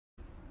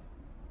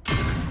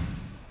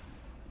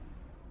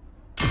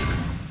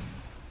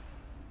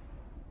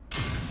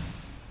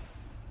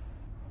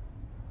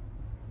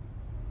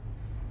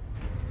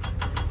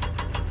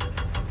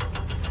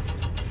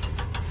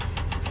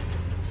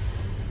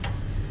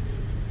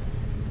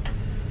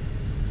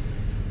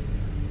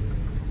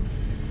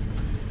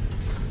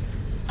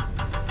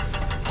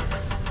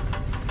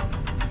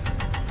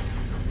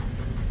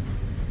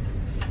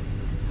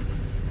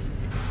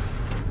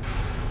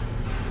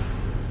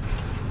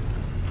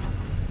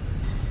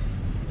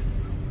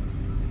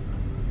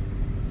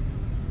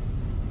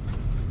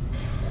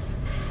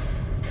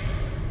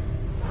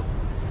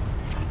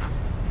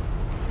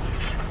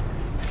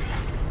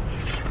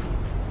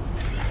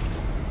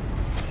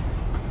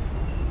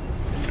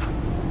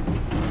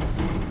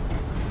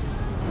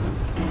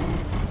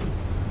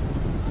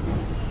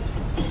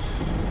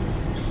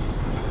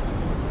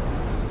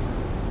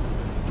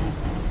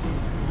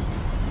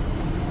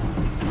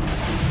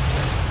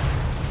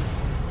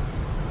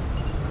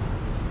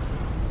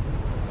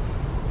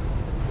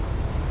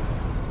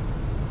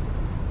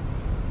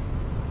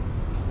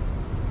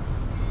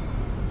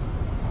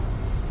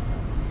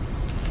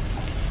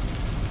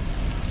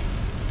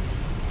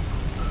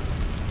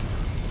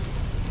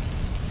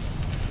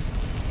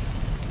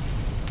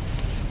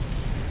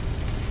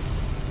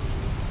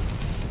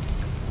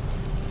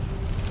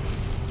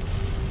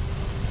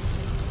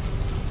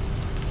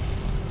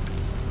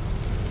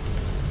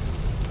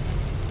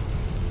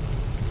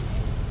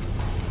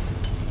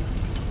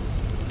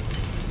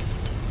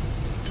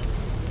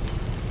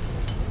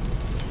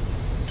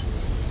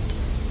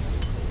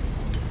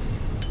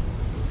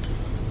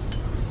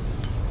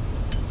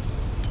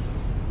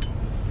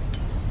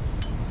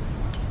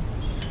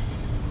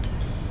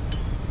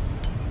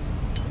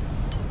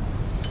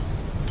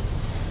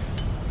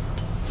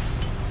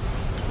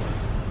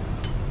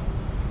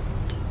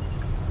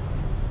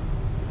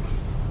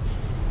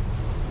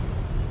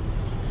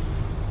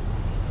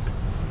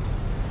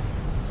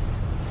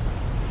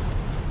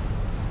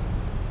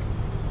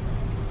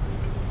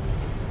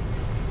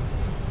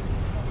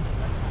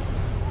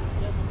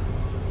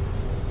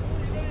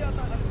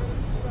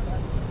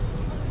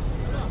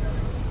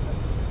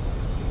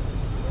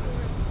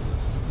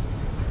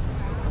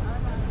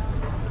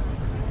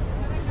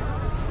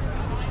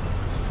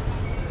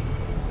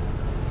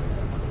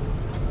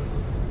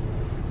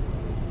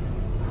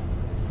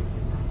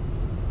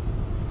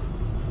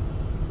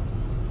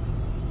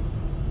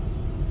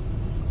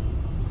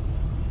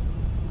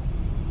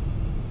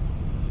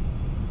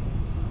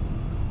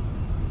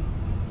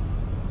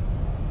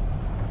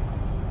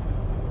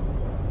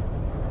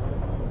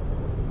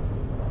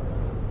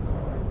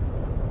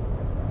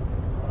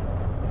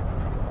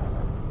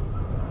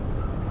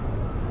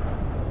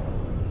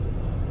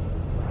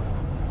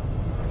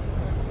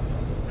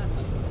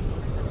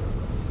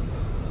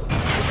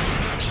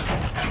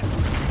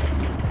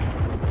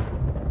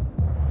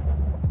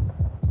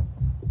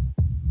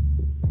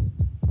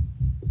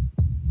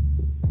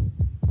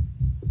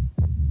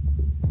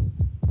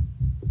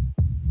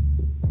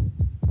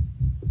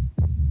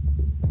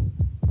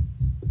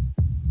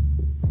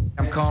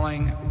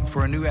calling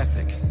for a new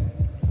ethic.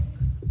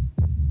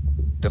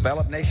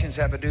 Developed nations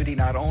have a duty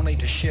not only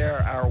to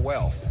share our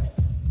wealth,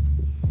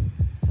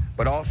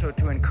 but also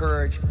to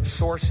encourage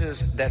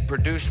sources that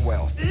produce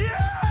wealth.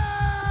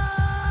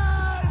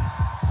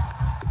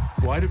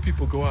 Why do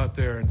people go out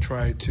there and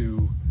try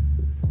to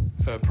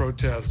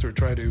protest or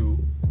try to,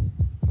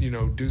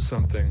 do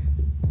something?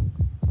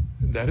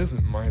 That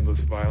isn't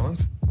mindless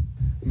violence.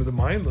 The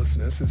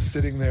mindlessness is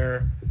sitting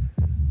there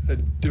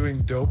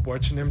doing dope,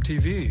 watching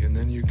MTV, and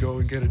then you go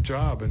and get a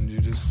job and you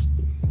just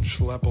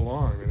schlep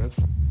along.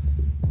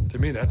 And to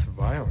me, that's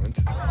violent.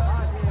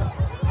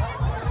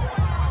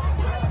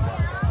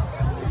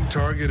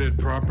 Targeted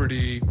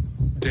property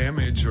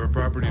damage or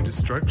property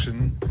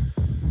destruction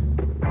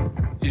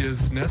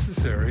is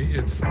necessary.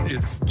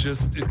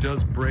 It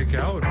does break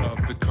out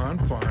of the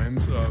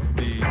confines of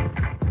the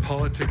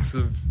politics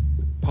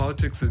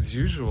as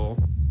usual.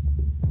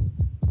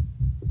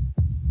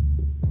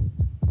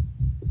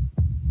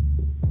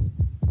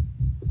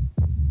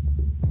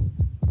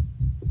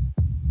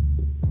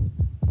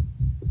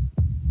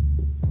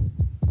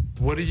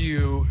 What do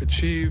you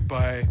achieve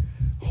by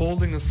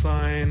holding a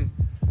sign,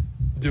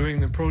 doing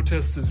the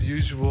protest as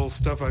usual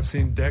stuff? I've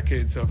seen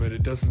decades of it.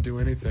 It doesn't do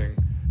anything.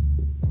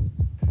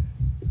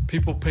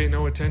 People pay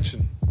no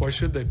attention. Why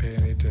should they pay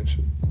any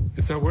attention?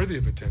 It's not worthy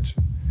of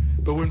attention.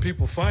 But when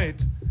people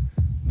fight,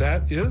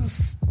 that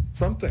is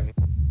something.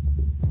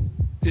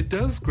 It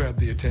does grab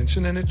the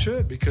attention, and it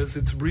should, because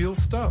it's real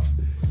stuff.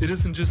 It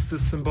isn't just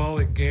this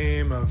symbolic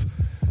game of,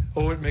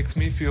 oh, it makes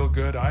me feel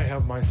good, I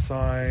have my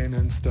sign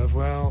and stuff.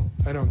 Well,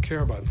 I don't care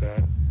about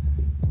that.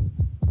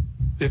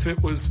 If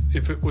it was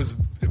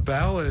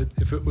valid,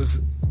 if it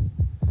was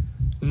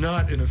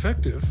not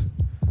ineffective,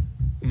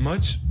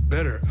 much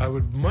better. I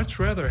would much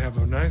rather have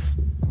a nice,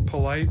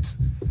 polite,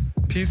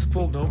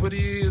 peaceful,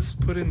 nobody is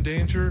put in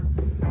danger,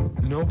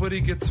 nobody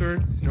gets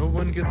hurt, no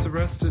one gets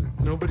arrested,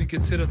 nobody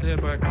gets hit on the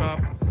head by a cop,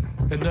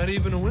 and not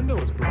even a window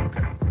is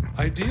broken.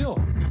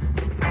 Ideal.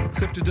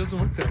 Except it doesn't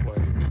work that way.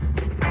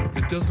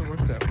 It doesn't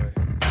work that way.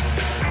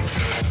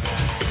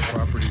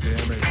 Property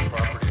damage,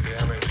 property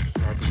damage,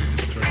 property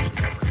destruction,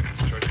 property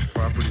destruction,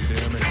 property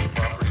damage,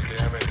 property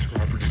damage,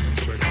 property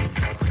destruction,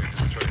 property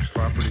destruction,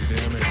 property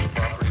damage,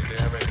 property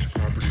damage,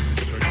 property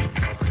destruction,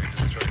 property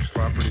destruction,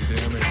 property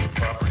damage,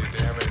 property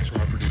damage,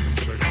 property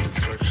destruction,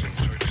 destruction,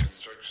 destruction,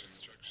 destruction,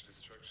 destruction,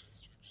 destruction.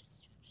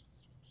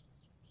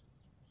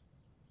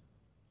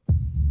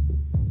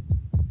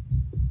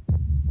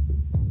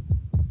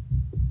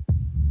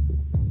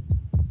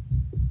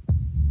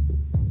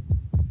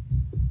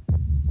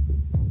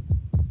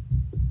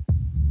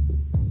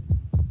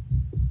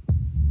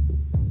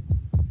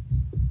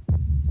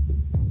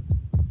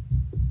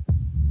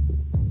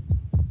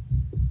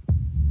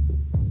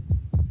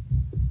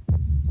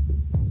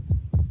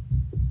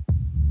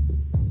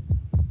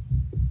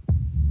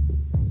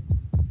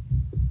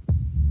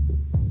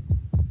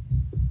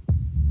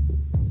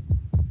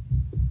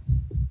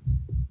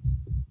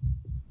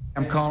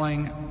 I'm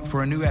calling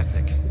for a new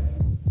ethic.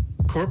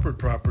 Corporate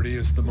property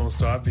is the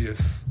most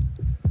obvious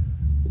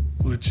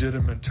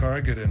legitimate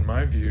target in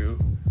my view.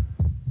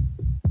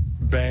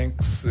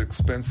 Banks,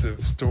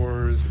 expensive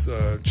stores,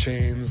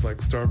 chains like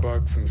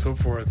Starbucks and so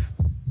forth.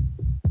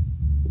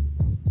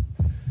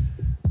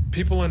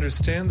 People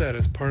understand that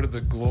as part of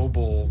the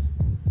global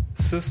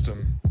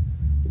system,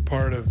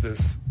 part of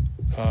this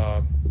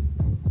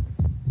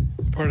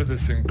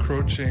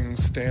encroaching,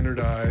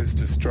 standardized,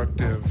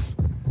 destructive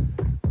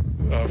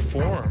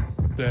form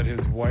that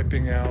is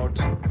wiping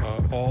out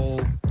all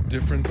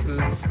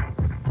differences,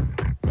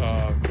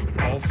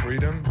 all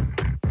freedom.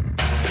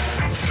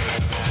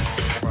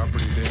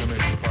 Property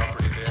damage,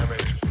 property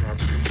damage,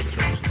 property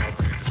destruction,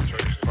 property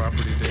destruction,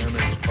 property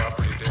damage,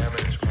 property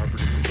damage,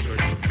 property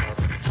destruction,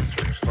 property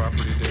destruction,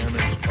 property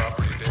damage,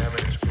 property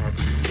damage,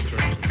 property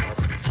destruction,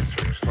 property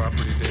destruction,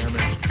 property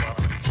damage,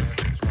 property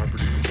damage,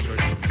 property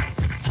destruction.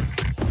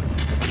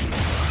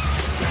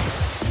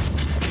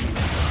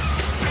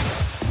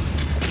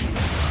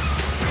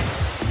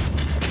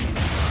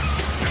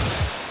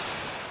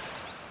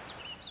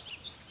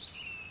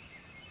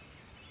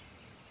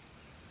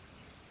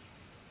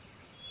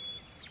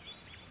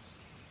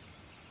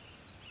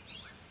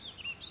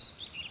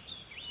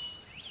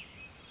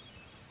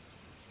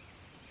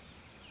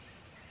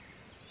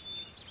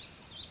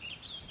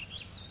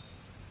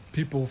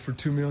 People for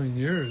 2 million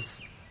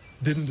years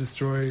didn't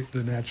destroy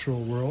the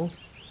natural world.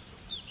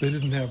 They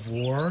didn't have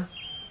war.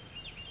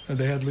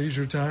 They had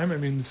leisure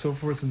time, so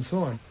forth and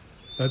so on.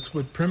 That's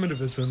what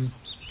primitivism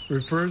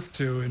refers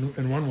to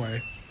in one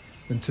way.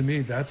 And to me,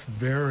 that's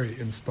very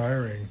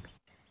inspiring.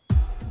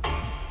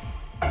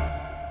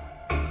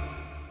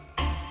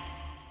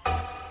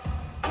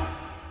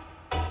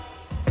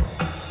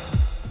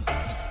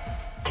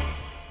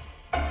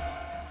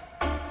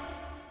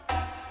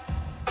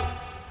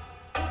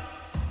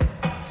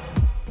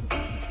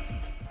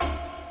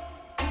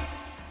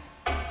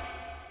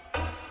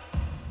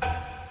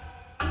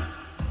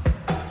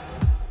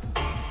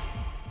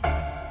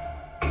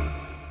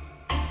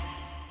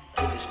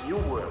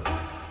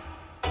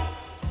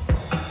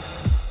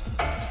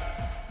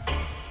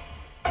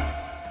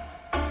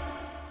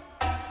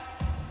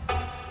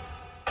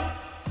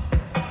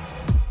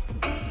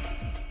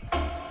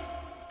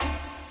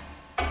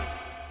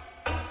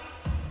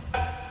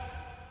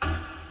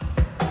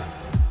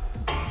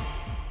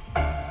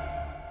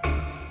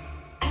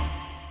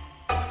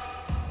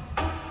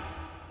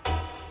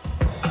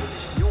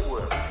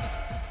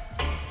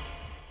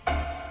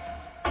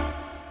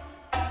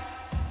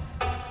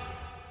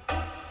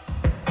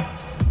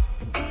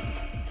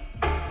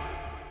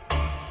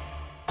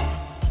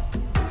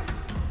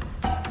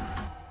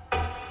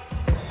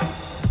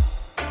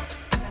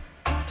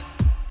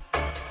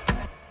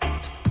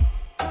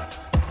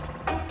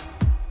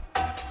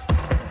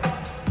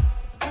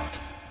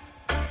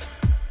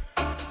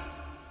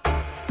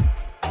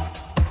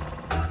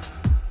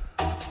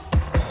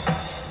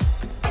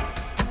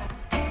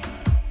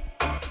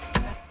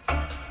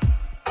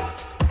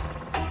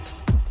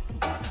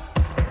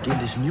 in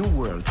this new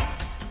world,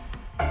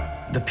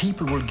 the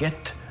people will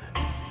get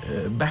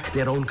back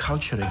their own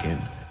culture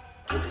again.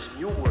 In this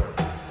new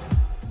world,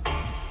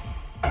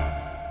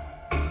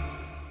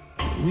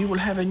 we will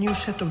have a new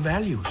set of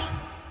values.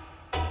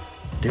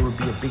 There will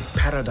be a big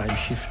paradigm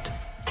shift,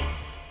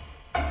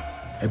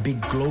 a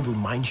big global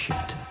mind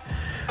shift,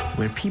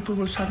 where people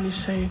will suddenly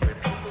say,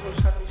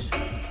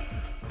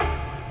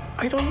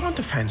 I don't want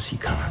a fancy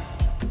car.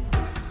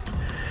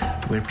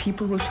 Where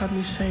people will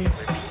suddenly say,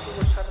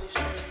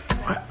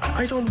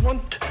 I don't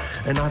want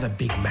another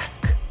Big Mac.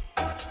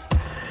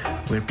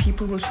 Where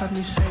people will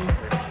suddenly say,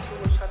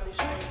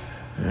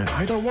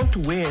 I don't want to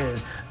wear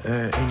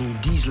any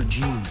diesel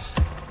jeans.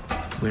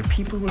 Where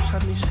people will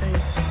suddenly say,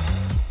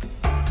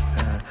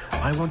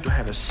 I want to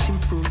have a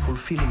simple,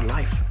 fulfilling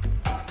life.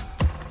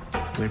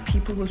 Where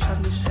people will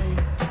suddenly say,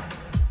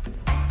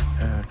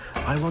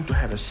 I want to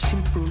have a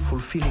simple,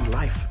 fulfilling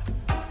life.